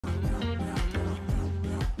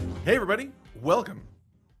Hey everybody, welcome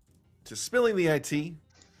to Spilling the IT.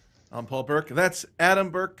 I'm Paul Burke. That's Adam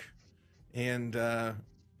Burke, and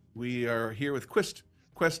we are here with Quest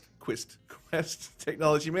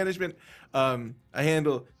Technology Management. I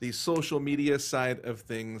handle the social media side of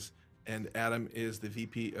things, and Adam is the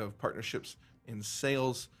VP of Partnerships and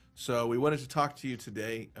Sales. So we wanted to talk to you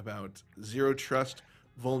today about zero trust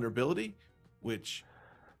vulnerability, which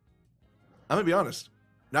I'm gonna be honest,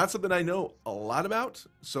 not something I know a lot about.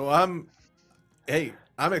 So I'm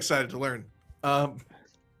excited to learn. Um,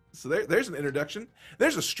 there's an introduction.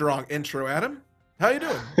 There's a strong intro, Adam. How you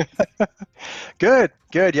doing? Good,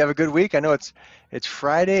 good. You have a good week. I know it's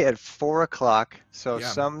Friday at 4 o'clock, so Yeah,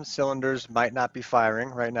 some cylinders might not be firing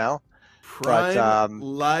right now. But prime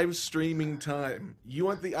live streaming time. You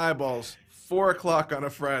want the eyeballs? 4 o'clock on a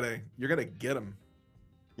Friday. You're gonna get them.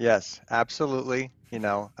 yes, absolutely.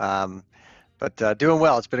 But doing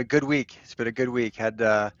well. It's been a good week. It's been a good week. Had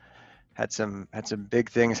some big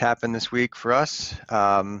things happen this week for us,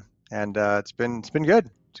 and it's been good.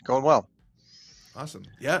 It's going well. Awesome.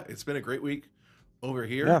 Yeah, it's been a great week over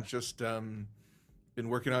here. Yeah, Just been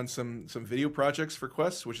working on some video projects for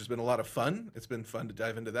Quest, which has been a lot of fun. It's been fun to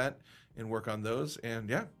dive into that and work on those. And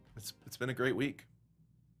yeah, it's been a great week.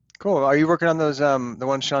 cool. Are you working on those the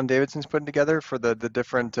ones Sean Davidson's putting together for the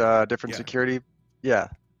different Yeah. security? Yeah,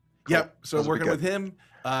 cool. Yep. So Those will be working good. with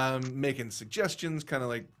him, making suggestions, kind of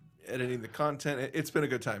like editing the content. It's been a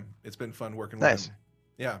good time. It's been fun working with him. Nice.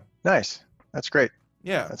 Yeah. Nice. That's great.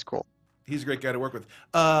 Yeah. That's cool. He's a great guy to work with.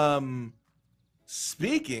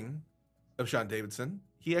 Speaking of Sean Davidson,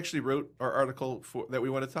 he actually wrote our article that we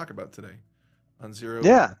want to talk about today on Yeah, zero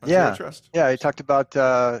yeah. trust. Yeah, he talked about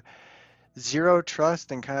zero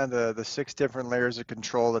trust and kind of the six different layers of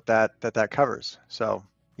control that covers. So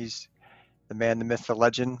he's the man, the myth, the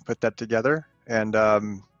legend, put that together. And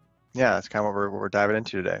yeah, that's kind of what we're diving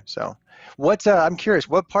into today. So I'm curious,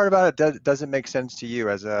 what part about it doesn't make sense to you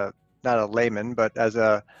as not a layman, but as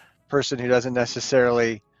a person who doesn't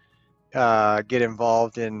necessarily get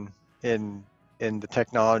involved in the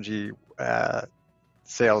technology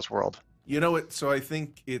sales world? You know what? So I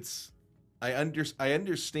think I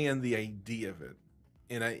understand the idea of it,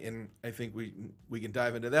 and I think we can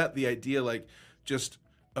dive into that. The idea, like, just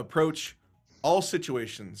approach all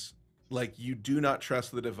situations like you do not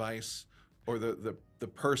trust the device or the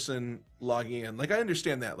person logging in. Like, I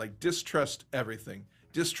understand that. Like, distrust everything.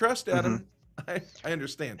 Distrust Hmm. Adam. I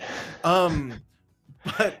understand. Um,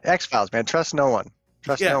 but X-Files, man. Trust no one.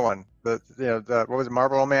 Trust yeah, no one. The what was it,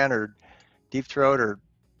 Marlboro Man or Deep Throat or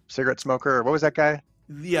cigarette smoker or what was that guy?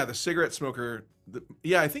 yeah, the cigarette smoker.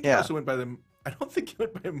 Yeah, I think he Yeah, also went by the. I don't think he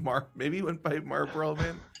went by Maybe he went by Marlboro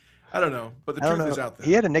Man. I don't know, but the I don't truth know. is out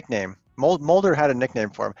He there. had a nickname. Mulder had a nickname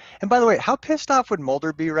for him. And by the way, how pissed off would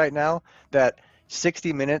Mulder be right now that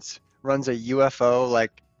 60 Minutes runs a UFO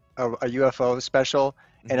like a UFO special,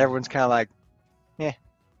 and Hmm. everyone's kind of like, eh,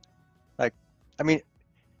 like, I mean,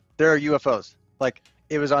 there are UFOs. Like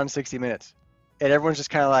it was on 60 Minutes, and everyone's just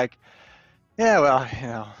kind of like, yeah, well,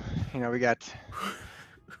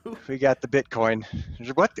 we got the Bitcoin.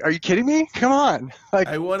 What? Are you kidding me? Come on! Like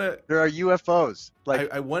I wanna there are UFOs.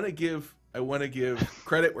 Like, I want to give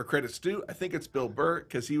credit where credit's due. I think it's Bill Burr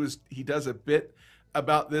because he does a bit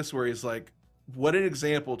about this where he's like, what an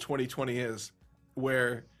example 2020 is,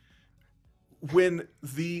 where when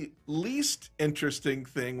the least interesting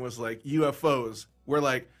thing was like UFOs, we're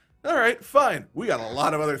like, all right, fine, we got a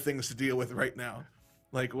lot of other things to deal with right now.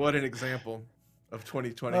 Like, what an example of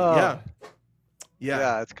 2020. oh, Yeah, yeah.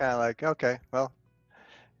 yeah, it's kind of like, okay, well,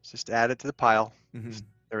 just add it to the pile. Hmm. Just,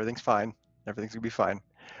 everything's fine. Everything's gonna be fine.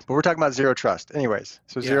 But we're talking about zero trust. Anyways,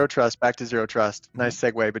 so Yeah. zero trust, back to zero trust. Hmm. Nice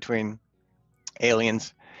segue between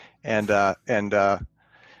aliens and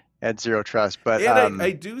zero trust. But And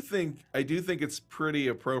I do think it's pretty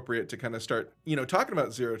appropriate to kind of start, talking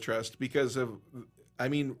about zero trust because I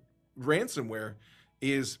mean, ransomware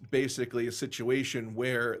is basically a situation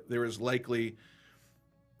where there is likely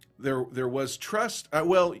there was trust.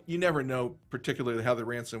 Well, you never know particularly how the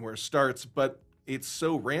ransomware starts, but it's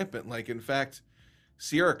so rampant. Like, in fact,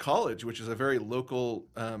 Sierra College, which is a very local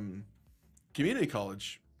community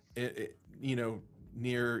college,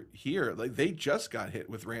 near here, like they just got hit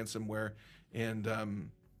with ransomware, and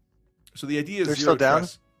so the idea is they're zero still down.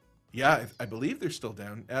 trust. Yeah, I believe they're still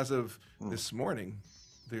down as of Hmm. this morning.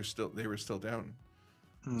 They were still down.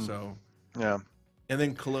 Hmm. So, Yeah. and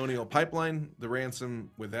then Colonial Pipeline, the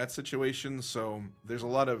ransom with that situation. So there's a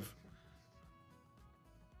lot of,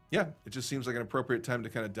 yeah, it just seems like an appropriate time to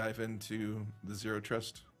kind of dive into the zero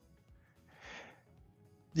trust.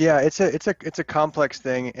 Yeah, it's a complex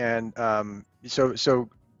thing, and so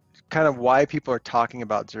kind of why people are talking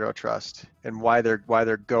about zero trust and why they're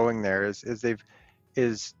going there is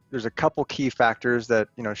there's a couple key factors that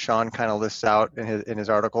Sean kind of lists out in his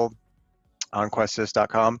article on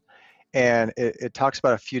qustions.com, and it talks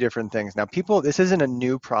about a few different things. Now, this isn't a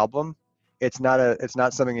new problem. It's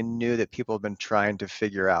not something new that people have been trying to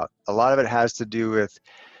figure out. A lot of it has to do with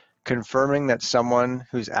confirming that someone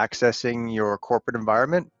who's accessing your corporate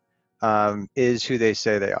environment is who they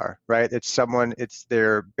say they are, right?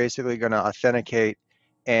 They're basically going to authenticate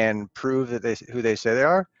and prove that who they say they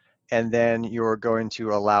are, and then you're going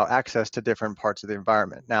to allow access to different parts of the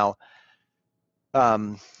environment. Now,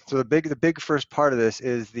 so the big first part of this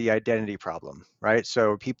is the identity problem, right?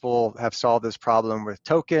 So people have solved this problem with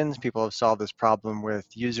tokens. People have solved this problem with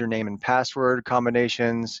username and password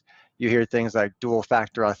combinations. You hear things like dual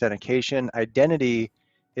factor authentication. Identity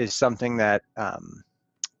is something that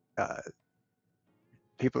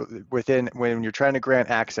when you're trying to grant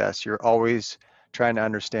access, you're always trying to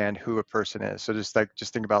understand who a person is. So just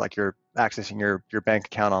think about like you're accessing your bank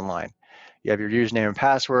account online. You have your username and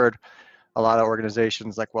password. A lot of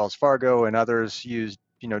organizations like Wells Fargo and others use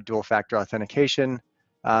dual factor authentication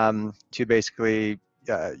to basically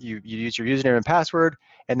you use your username and password,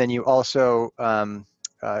 and then you also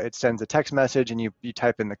it sends a text message and you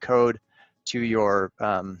type in the code to your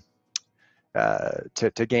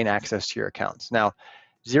to gain access to your accounts. Now,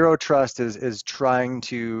 zero trust is trying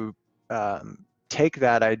to take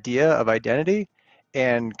that idea of identity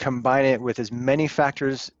and combine it with as many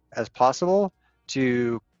factors as possible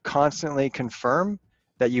to constantly confirm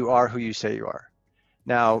that you are who you say you are.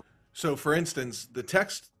 Now, so for instance, the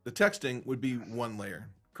texting would be one layer,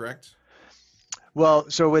 correct? Well,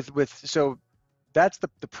 so so that's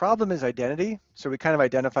the problem is identity. So we kind of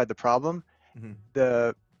identified the problem. Mm-hmm.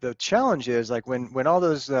 The challenge is like when all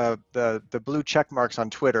those the blue check marks on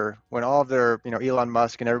Twitter, when all of their Elon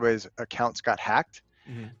Musk and everybody's accounts got hacked,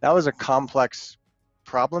 mm-hmm. that was a complex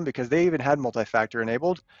problem because they even had multi-factor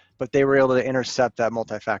enabled, but they were able to intercept that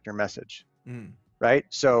multi-factor message, right?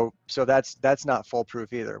 So that's not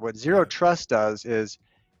foolproof either. What zero trust does is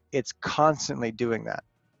it's constantly doing that,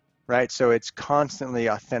 right? So it's constantly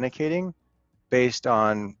authenticating based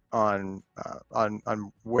on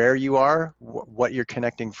where you are, what you're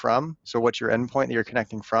connecting from. So what's your endpoint that you're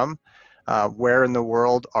connecting from? Where in the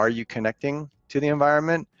world are you connecting to the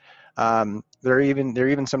environment? There are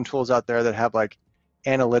even some tools out there that have like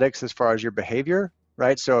analytics as far as your behavior,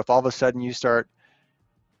 right? So if all of a sudden you start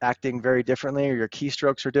acting very differently, or your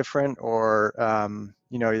keystrokes are different, or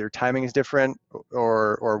your timing is different,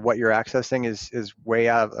 or what you're accessing is way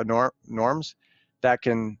out of norms, that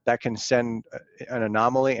can send an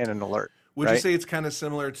anomaly and an alert. Would right? you say it's kind of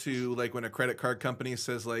similar to like when a credit card company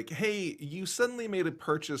says like, hey, you suddenly made a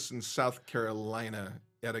purchase in South Carolina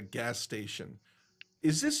at a gas station.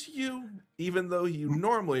 Is this you, even though you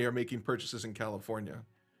normally are making purchases in California?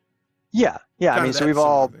 Yeah. Kind I mean, so we've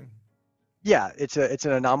all, thing. Yeah, it's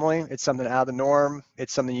an anomaly. It's something out of the norm.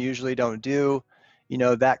 It's something you usually don't do.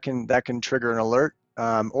 That can trigger an alert,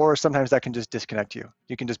 or sometimes that can just disconnect you.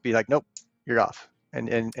 You can just be like, nope, you're off. And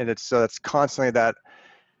it's constantly that.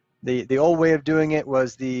 The old way of doing it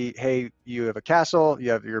was hey, you have a castle, you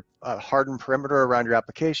have your hardened perimeter around your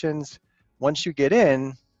applications. Once you get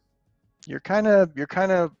in, you're kind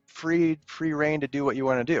of free reign to do what you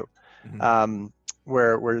want to do. Mm-hmm.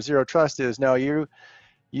 Where zero trust is, no, you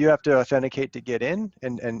have to authenticate to get in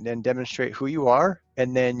and demonstrate who you are,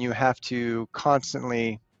 and then you have to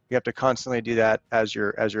constantly do that as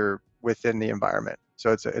you're within the environment.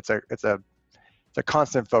 So it's a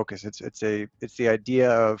constant focus. It's the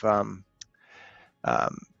idea of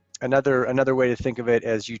another way to think of it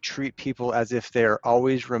as you treat people as if they're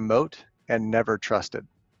always remote and never trusted,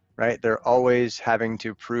 right? They're always having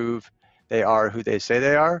to prove they are who they say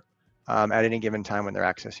they are at any given time when they're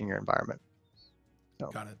accessing your environment. So,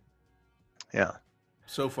 got it. Yeah.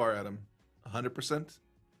 So far, Adam, 100%.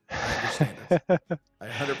 I understand it. I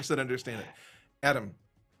 100% understand it. Adam,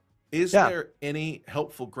 is there any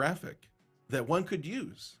helpful graphic that one could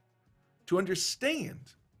use to understand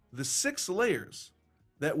the 6 layers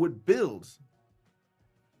that would build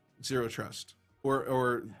zero trust,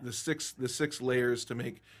 or the six layers to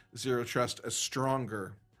make zero trust a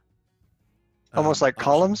stronger almost like option?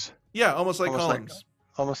 Columns? Yeah, almost like columns.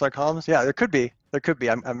 Almost like columns? Yeah, there could be.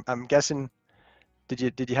 I'm guessing. Did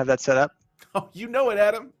you have that set up? Oh, you know it,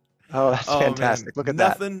 Adam. Oh, that's fantastic. Man. Look at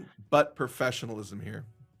that. Nothing but professionalism here.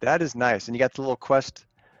 That is nice. And you got the little quest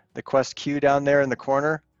queue down there in the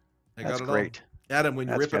corner. That's great. Adam, when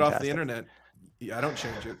you rip it off the internet, I don't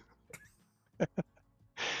change it.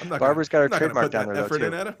 Barbara's got her trademark down there, though,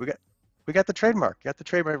 too. Adam? We got the trademark. Got the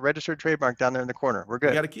trademark, registered trademark down there in the corner. We're We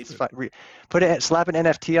good. got to keep It's it. fine. We put it, slap an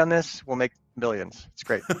NFT on this. We'll make millions. It's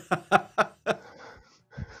great.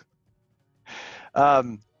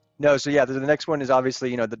 Um, no, so yeah, the next one is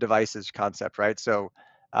obviously, the devices concept, right? So,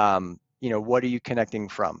 what are you connecting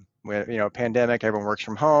from? Pandemic, everyone works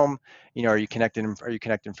from home. Are you connecting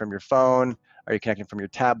from your phone? Are you connecting from your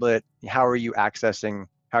tablet? How are you accessing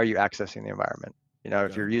the environment? If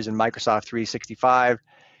Got it. you're using Microsoft 365,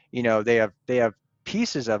 they have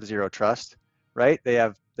pieces of zero trust, right? They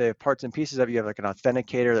have parts and pieces of it. You have like an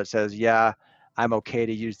authenticator that says, yeah, I'm okay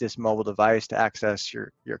to use this mobile device to access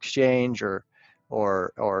your Exchange or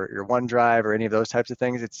your OneDrive or any of those types of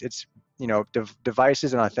things. It's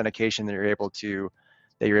devices and authentication that you're able to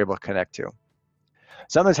connect to.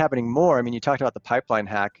 Something that's happening more. I mean, you talked about the pipeline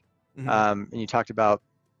hack, Hmm. and you talked about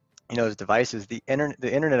those devices, the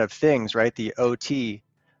Internet of Things, right? The OT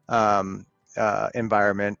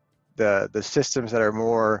environment, the systems that are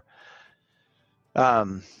more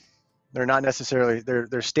um, they're not necessarily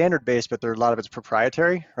they're standard based, but a lot of it's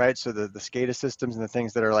proprietary, right? So the SCADA systems and the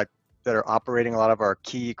things that are operating a lot of our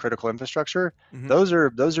key critical infrastructure, Hmm. those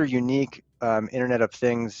are unique Internet of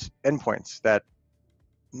Things endpoints that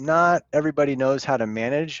not everybody knows how to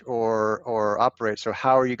manage or operate. So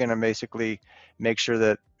how are you going to basically make sure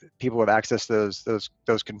that people who have access to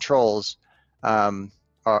those controls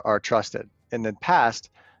are trusted? In the past,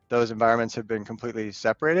 those environments have been completely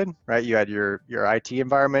separated, right? You had your IT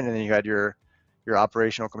environment, and then you had your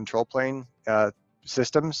operational control plane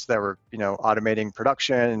systems that were automating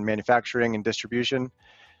production and manufacturing and distribution.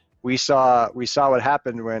 We saw what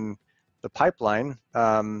happened when the pipeline.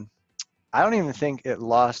 I don't even think it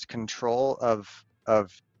lost control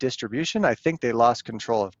of distribution. I think they lost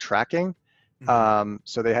control of tracking. Hmm.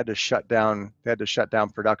 So they had to shut down. They had to shut down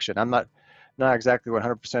production. I'm not exactly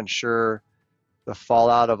 100% sure the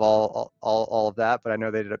fallout of all of that, but I know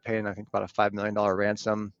they ended up paying, I think, about a $5 million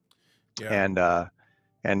ransom, Yeah. and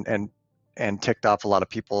and and and ticked off a lot of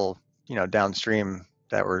people, downstream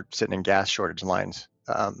that were sitting in gas shortage lines.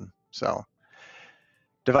 So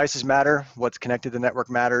devices matter. What's connected to the network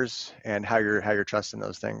matters, and how you're trusting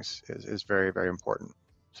those things is very, very important.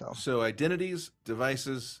 So So identities,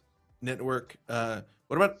 devices, network. What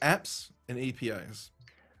about apps and APIs?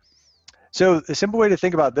 so a simple way to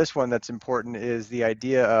think about this one that's important is the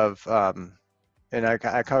idea of and I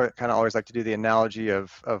kind of always like to do the analogy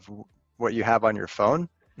of what you have on your phone,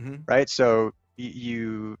 Hmm. right? So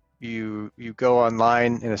you go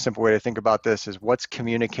online, and a simple way to think about this is what's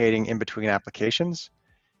communicating in between applications,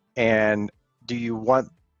 and do you want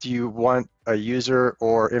a user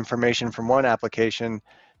or information from one application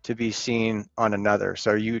to be seen on another?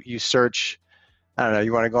 So you search, I don't know,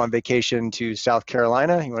 you want to go on vacation to South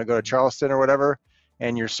Carolina, you want to go to Hmm. Charleston or whatever,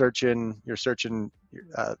 and you're searching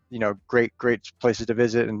great places to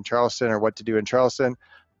visit in Charleston or what to do in Charleston.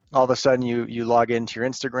 All of a sudden you log into your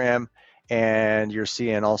Instagram, and you're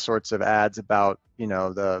seeing all sorts of ads about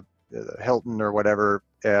the Hilton or whatever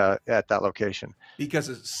at that location. Because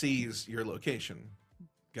it sees your location.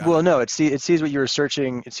 Got Well, it. no, it sees what you were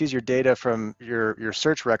searching. It sees your data from your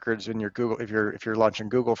search records in your Google. If you're launching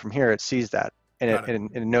Google from here, it sees that, and it Got it.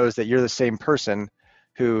 and it knows that you're the same person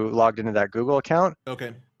who logged into that Google account,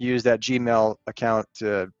 Okay. use that Gmail account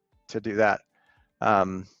to do that,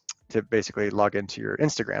 um, to basically log into your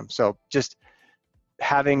Instagram. So just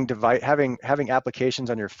having applications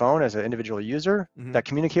on your phone as an individual user Hmm. that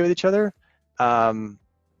communicate with each other, um,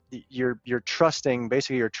 you're trusting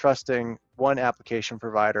one application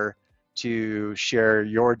provider to share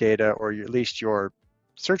your data, or at least your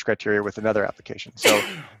search criteria, with another application. So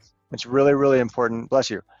it's really, really important. Bless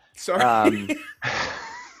you. Sorry. Um,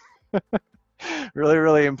 really,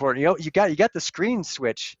 really important. You got the screen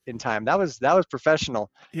switch in time. That was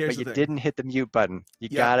professional, Here's but the you thing. didn't hit the mute button. You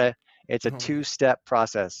Yep. gotta. It's a Oh, two-step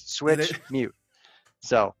process. and Switch, it. mute.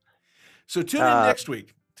 So, So tune in uh, next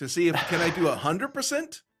week to see if can I do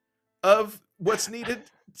 100% of what's needed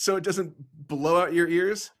so it doesn't blow out your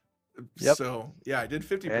ears. yep, So yeah, I did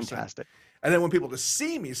 50%. fantastic. I didn't want people to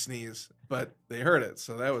see me sneeze, but they heard it.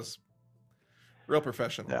 So that was real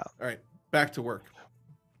professional. Yeah. All right, back to work.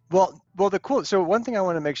 Well, the cool. So one thing I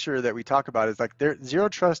want to make sure that we talk about is like zero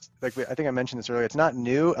trust. Like I think I mentioned this earlier. It's not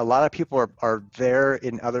new. A lot of people are there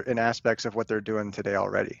in aspects of what they're doing today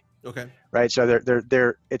already, Okay. right? So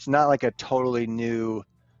they're. It's not like a totally new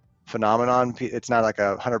phenomenon. It's not like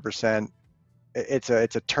 100%. It's a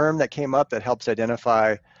term that came up that helps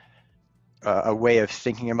identify a way of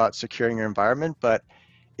thinking about securing your environment. But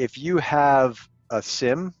if you have a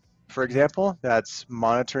SIM, for Hmm. example, that's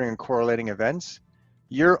monitoring and correlating events,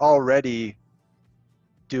 you're already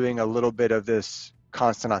doing a little bit of this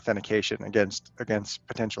constant authentication against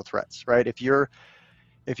potential threats, right? If you're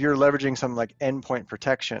leveraging some like endpoint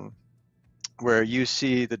protection where you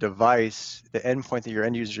see the device, the endpoint that your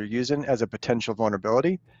end users are using as a potential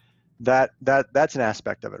vulnerability, that's an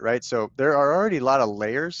aspect of it, right? So there are already a lot of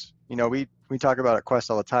layers. We talk about at Quest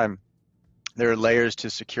all the time. There are layers to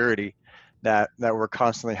security that we're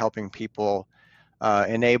constantly helping people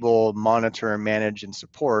enable, monitor, manage, and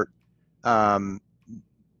support. Um,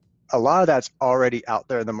 a lot of that's already out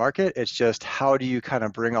there in the market. It's just how do you kind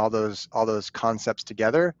of bring all those concepts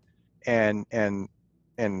together and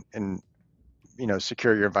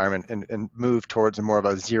secure your environment and move towards a more of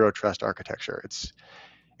a zero trust architecture.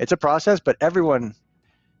 It's a process, but everyone's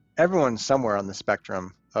somewhere on the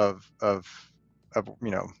spectrum of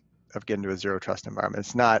getting to a zero trust environment.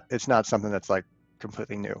 It's not something that's like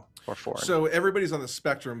completely new or foreign. So everybody's on the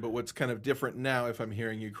spectrum, but what's kind of different now, if I'm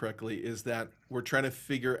hearing you correctly, is that we're trying to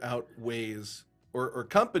figure out ways, or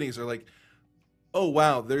companies are like, oh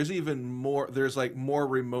wow, there's even more. There's like more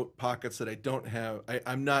remote pockets that I don't have.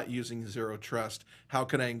 I'm not using zero trust. How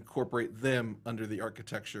can I incorporate them under the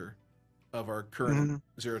architecture of our current Mm-hmm.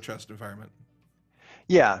 zero trust environment?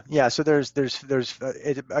 Yeah. So there's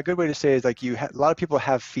a good way to say is like a lot of people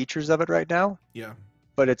have features of it right now, Yeah.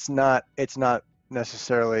 but it's not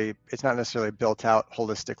necessarily built out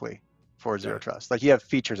holistically for Got zero it. trust. Like you have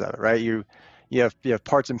features of it, right? You have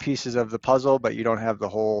parts and pieces of the puzzle, but you don't have the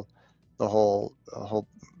whole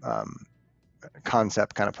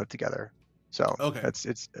concept kind of put together. So Okay.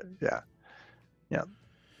 it's yeah. Yeah.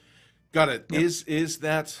 Got it. Yep. Is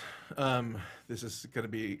that this is going to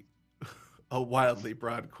be a wildly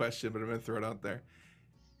broad question, but I'm going to throw it out there.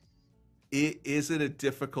 Is it a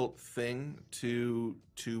difficult thing to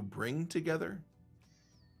bring together?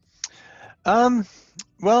 Um,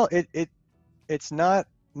 well, it's not.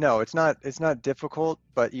 No, it's not difficult,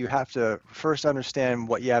 but you have to first understand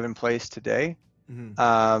what you have in place today. Hmm.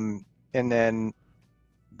 And then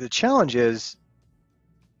the challenge is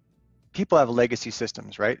people have legacy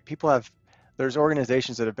systems, right? There's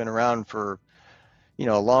organizations that have been around for,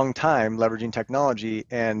 a long time leveraging technology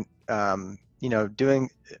and,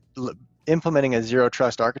 implementing a zero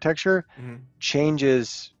trust architecture Hmm.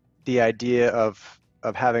 changes the idea of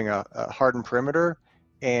having a hardened perimeter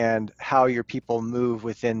and how your people move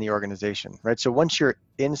within the organization, right? So once you're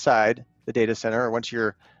inside the data center, or once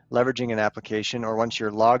you're leveraging an application, or once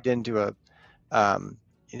you're logged into um,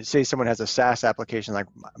 say someone has a SaaS application like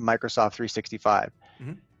Microsoft 365,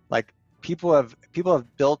 Hmm. like people have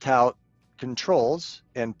built out controls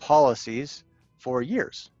and policies for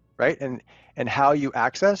years, right? And how you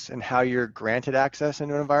access and how you're granted access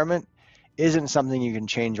into an environment isn't something you can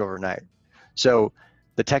change overnight. So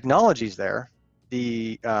the technology's there,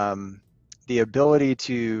 the ability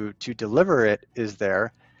to deliver it is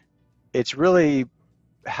there. It's really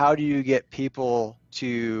how do you get people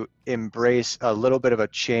to embrace a little bit of a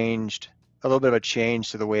change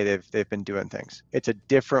to the way they've been doing things. It's a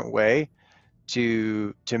different way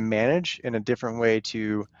to manage and a different way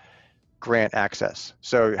to grant access.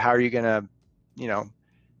 So you know,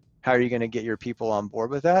 how are you gonna get your people on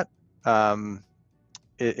board with that? Um,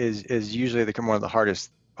 is usually one of the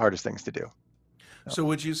hardest things to do. So, So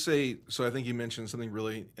would you say? So I think you mentioned something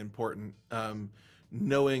really important.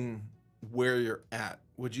 Knowing where you're at.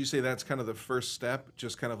 Would you say that's kind of the first step?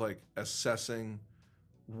 Just kind of like assessing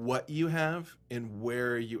what you have and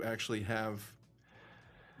where you actually have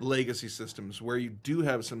legacy systems, where you do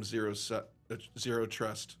have some zero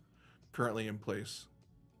trust currently in place.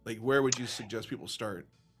 Like, where would you suggest people start?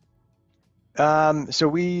 so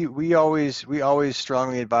we always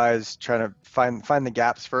strongly advise trying to find the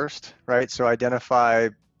gaps first, right? So identify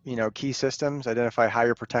key systems, identify how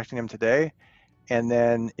you're protecting them today, and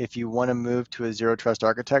then if you want to move to a zero trust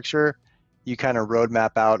architecture, you kind of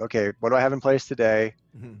roadmap out, okay, what do I have in place today?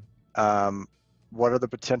 Hmm. Um, what are the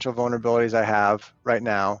potential vulnerabilities I have right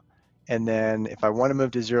now? And then if I want to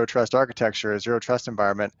move to zero trust architecture, a zero trust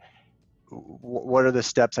environment, what are the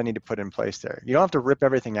steps I need to put in place there? You don't have to rip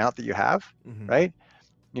everything out that you have, Hmm. right?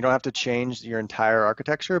 You don't have to change your entire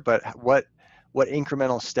architecture, but what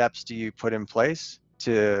incremental steps do you put in place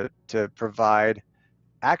to provide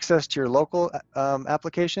access to your local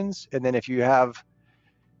applications? And then if you have,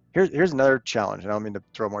 here's another challenge, and I don't mean to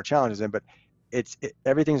throw more challenges in, but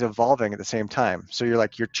everything's evolving at the same time. So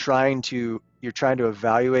you're trying to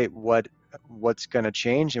evaluate what's going to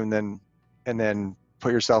change, and then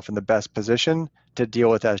put yourself in the best position to deal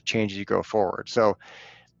with that change as you go forward. So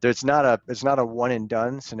it's not a one and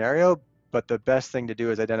done scenario, but the best thing to do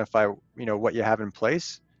is identify what you have in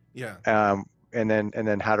place, Yeah, and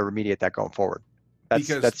then how to remediate that going forward. That's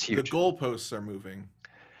because that's the huge. goalposts are moving.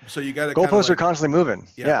 So you got to kind of Goalposts are like, constantly moving.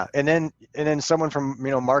 yeah. Yeah. And then someone from,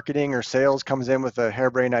 marketing or sales comes in with a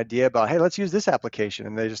harebrained idea about, hey, let's use this application,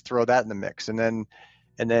 and they just throw that in the mix. And then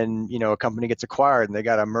a company gets acquired and they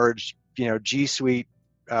got to merge, G Suite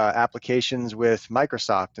applications with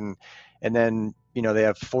Microsoft, and then they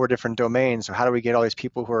have 4 different domains. So how do we get all these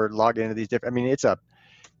people who are logged into these different? I mean, it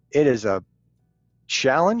is a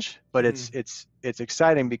challenge, but Hmm. it's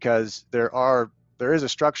exciting because there is a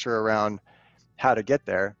structure around how to get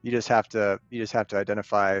there. You just have to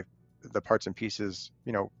identify the parts and pieces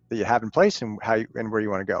that you have in place, and and where you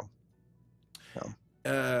want to go. So,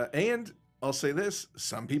 And I'll say this: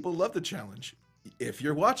 some people love the challenge. If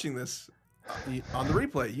you're watching this on the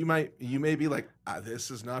replay, you may be like, "This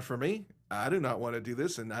is not for me. I do not want to do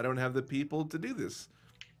this, and I don't have the people to do this."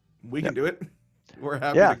 We yeah, can do it. We're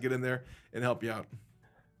happy to yeah, get in there and help you out.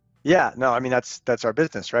 yeah. No, I mean that's our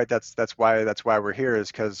business, right? That's why we're here,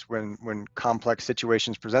 is because when complex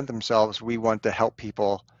situations present themselves, we want to help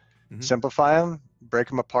people Hmm. simplify them, break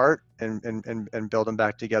them apart, and build them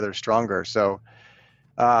back together stronger. So,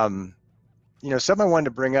 um, something I wanted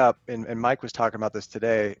to bring up, and Mike was talking about this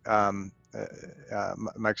today.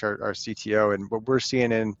 Mike's our CTO, and what we're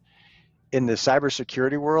seeing in the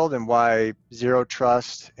cybersecurity world, and why zero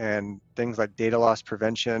trust and things like data loss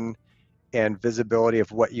prevention and visibility of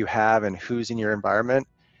what you have and who's in your environment,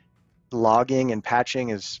 logging and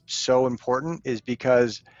patching is so important, is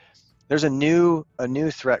because there's a new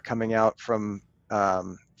threat coming out from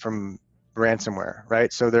ransomware,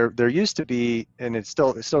 right? So there used to be, and it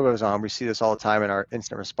still goes on. We see this all the time in our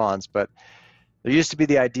incident response, but there used to be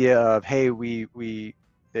the idea of, hey,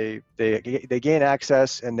 they gain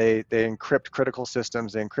access, and they encrypt critical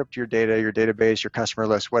systems, they encrypt your data, your database, your customer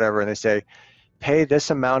list, whatever, and they say, pay this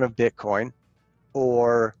amount of Bitcoin,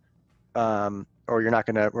 or we're not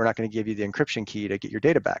gonna give you the encryption key to get your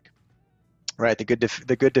data back. Right.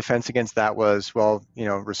 The good defense against that was, well,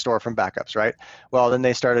 restore from backups, right? Well, then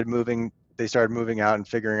they started moving out and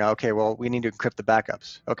figuring out, okay, well, we need to encrypt the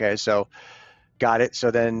backups. Okay, so got it.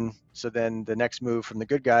 So then the next move from the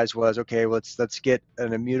good guys was, okay, let's get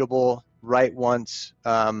an immutable write once,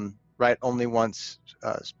 write only once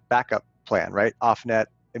backup plan, right? Off net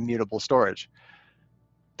immutable storage.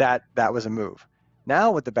 That was a move.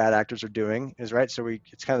 Now what the bad actors are doing is, right, so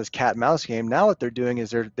it's kind of this cat and mouse game. Now what they're doing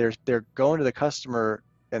is they're going to the customer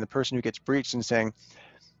and the person who gets breached and saying,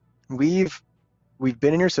 we've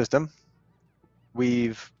been in your system,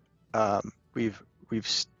 we've um, we've we've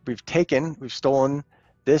stolen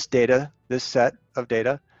this data, this set of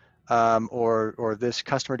data, or this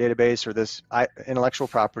customer database, or this intellectual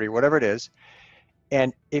property, whatever it is,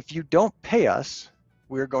 and if you don't pay us,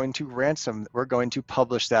 we're going to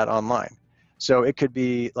publish that online. So it could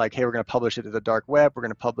be like, hey, we're going to publish it to the dark web. We're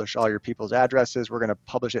going to publish all your people's addresses. We're going to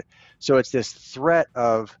publish it. So it's this threat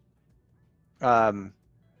of, Didn't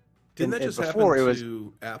that and just happen before it was,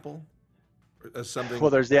 to Apple? Or something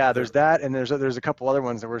well, there's there. that, and there's a couple other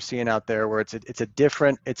ones that we're seeing out there where it's a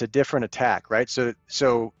different attack, right?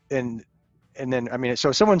 And then, I mean, so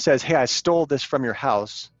if someone says, hey, I stole this from your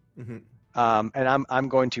house, Hmm. and I'm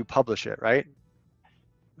going to publish it, right?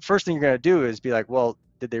 First thing you're going to do is be like, well,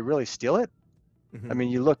 did they really steal it? I Hmm. mean,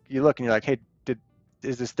 you look and you're like, hey,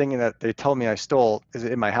 is this thing that they told me I stole, is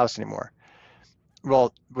it in my house anymore?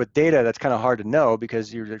 Well, with data, that's kind of hard to know,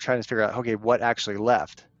 because you're trying to figure out, okay, what actually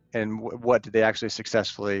left, and what did they actually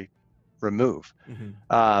successfully remove?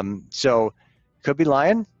 Hmm. So could be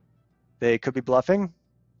lying, they could be bluffing,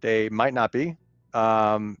 they might not be.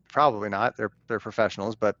 Probably not. They're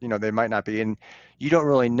professionals, but they might not be, and you don't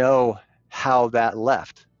really know how that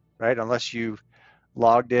left, right? Unless you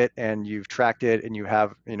logged it and you've tracked it, and you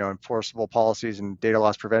have enforceable policies and data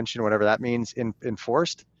loss prevention, whatever that means,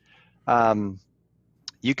 enforced. Um,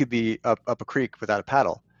 you could be up a creek without a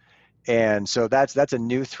paddle, and so that's a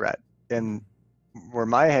new threat. And where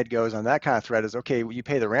my head goes on that kind of threat is, okay, you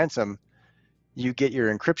pay the ransom, you get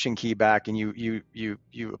your encryption key back, and you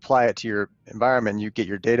apply it to your environment, and you get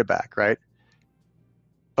your data back, right?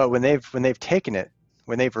 But when they've taken it,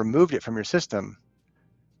 when they've removed it from your system,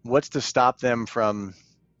 what's to stop them from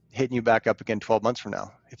hitting you back up again 12 months from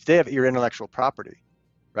now? If they have your intellectual property,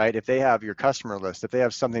 right? If they have your customer list, if they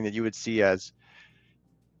have something that you would see as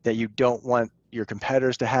that you don't want your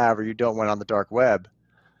competitors to have, or you don't want on the dark web,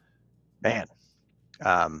 man,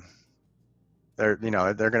 um, they're going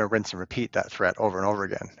to rinse and repeat that threat over and over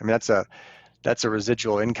again. I mean, that's a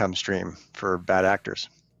residual income stream for bad actors.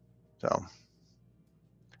 So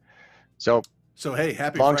So hey,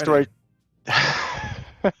 happy long Friday.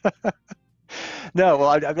 story. No, well,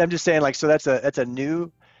 I'm just saying, like, so that's a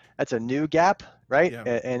new gap, right? Yeah.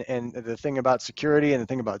 And the thing about security, and the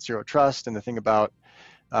thing about zero trust, and the thing about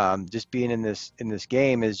just being in this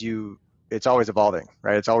game is it's always evolving,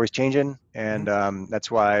 right? It's always changing, and that's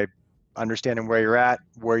why understanding where you're at,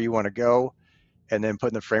 where you want to go, and then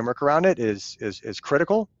putting the framework around it is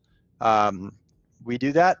critical. We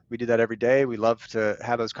do that. We do that every day. We love to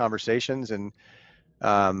have those conversations, and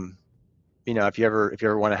if you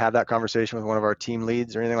ever want to have that conversation with one of our team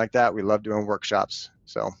leads or anything like that, we love doing workshops.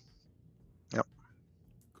 So, yep.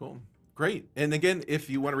 Cool. Great. And again, if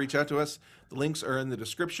you want to reach out to us, the links are in the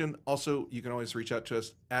description. Also, you can always reach out to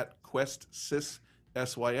us at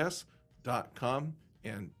qustions.com.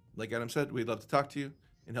 And like Adam said, we'd love to talk to you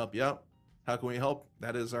and help you out. How can we help?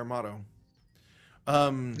 That is our motto.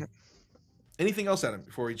 Anything else, Adam,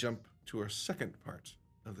 before we jump to our second part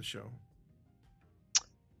of the show?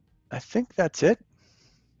 I think that's it.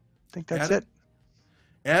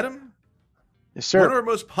 Adam? Yes, sir. One of our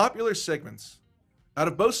most popular segments. Out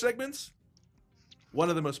of both segments, one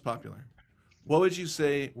of the most popular. What would you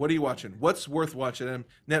say? What are you watching? What's worth watching? Adam?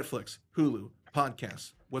 Netflix, Hulu,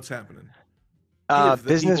 podcasts. What's happening? Give the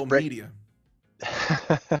Business people media.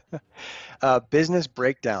 Business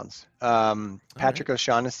breakdowns. Patrick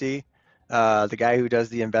O'Shaughnessy, the guy who does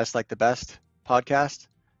the Invest Like the Best podcast.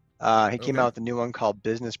 He came out with a new one called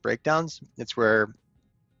Business Breakdowns. It's where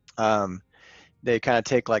they kind of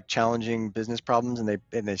take like challenging business problems and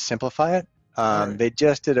they simplify it. They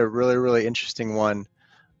just did a really, really interesting one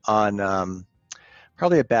on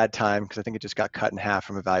probably a bad time because I think it just got cut in half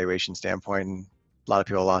from a valuation standpoint, and a lot of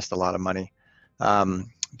people lost a lot of money.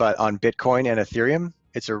 But on Bitcoin and Ethereum,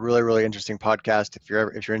 it's a really, really interesting podcast. If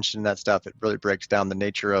you're interested in that stuff, it really breaks down the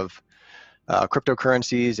nature of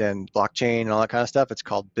cryptocurrencies and blockchain and all that kind of stuff. It's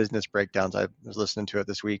called Business Breakdowns. I was listening to it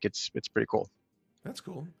this week. It's pretty cool. That's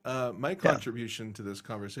cool. My contribution to this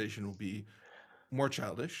conversation will be more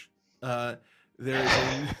childish. There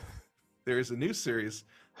is a new series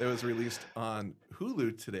that was released on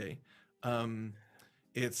Hulu today.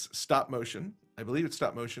 It's stop motion. I believe it's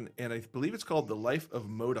stop motion, and I believe it's called The Life of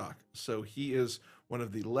MODOK. So he is one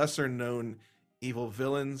of the lesser known evil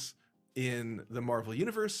villains in the Marvel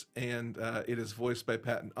Universe, and it is voiced by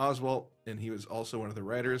Patton Oswalt, and he was also one of the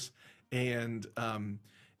writers. And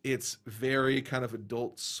it's very kind of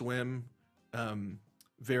Adult Swim,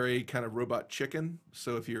 very kind of Robot Chicken.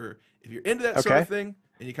 So if you're into that sort of thing,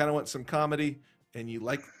 and you kind of want some comedy, and you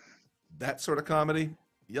like that sort of comedy,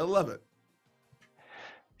 you'll love it.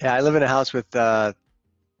 Yeah, I live in a house with that's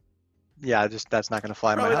not going to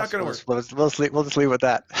fly in my house. Not going to work. We'll just leave with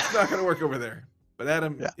that. It's not going to work over there. But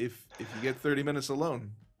Adam, if you get 30 minutes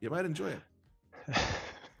alone, you might enjoy it.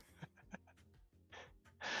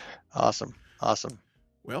 Awesome.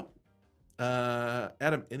 Well,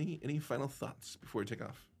 Adam, any final thoughts before we take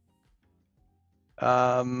off?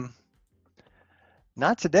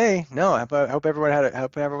 Not today. No. I hope everyone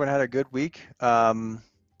had a good week. And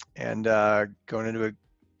going into a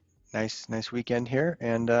nice weekend here.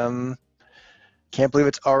 And can't believe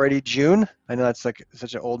it's already June. I know that's like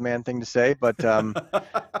such an old man thing to say, but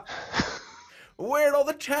where'd all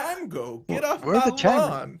the time go? Get off my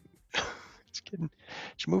lawn.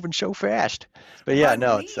 It's moving so fast. But my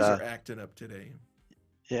knees are acting up today.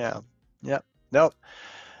 Yeah. Nope.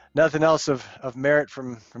 Nothing else of merit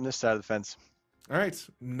from this side of the fence. All right.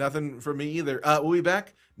 Nothing from me either. We'll be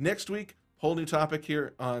back next week. Whole new topic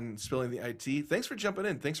here on Spilling the IT. Thanks for jumping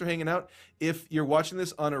in. Thanks for hanging out. If you're watching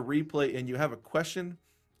this on a replay and you have a question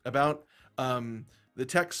about the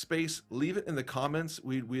tech space, leave it in the comments.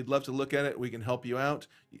 We'd love to look at it. We can help you out.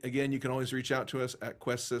 Again, you can always reach out to us at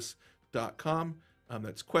questsys.com.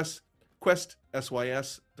 That's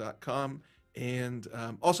questsys.com. And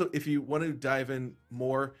also, if you want to dive in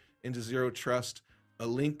more into Zero Trust, a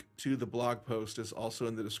link to the blog post is also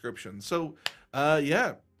in the description. So,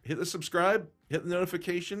 hit the subscribe, hit the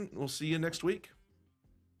notification. We'll see you next week.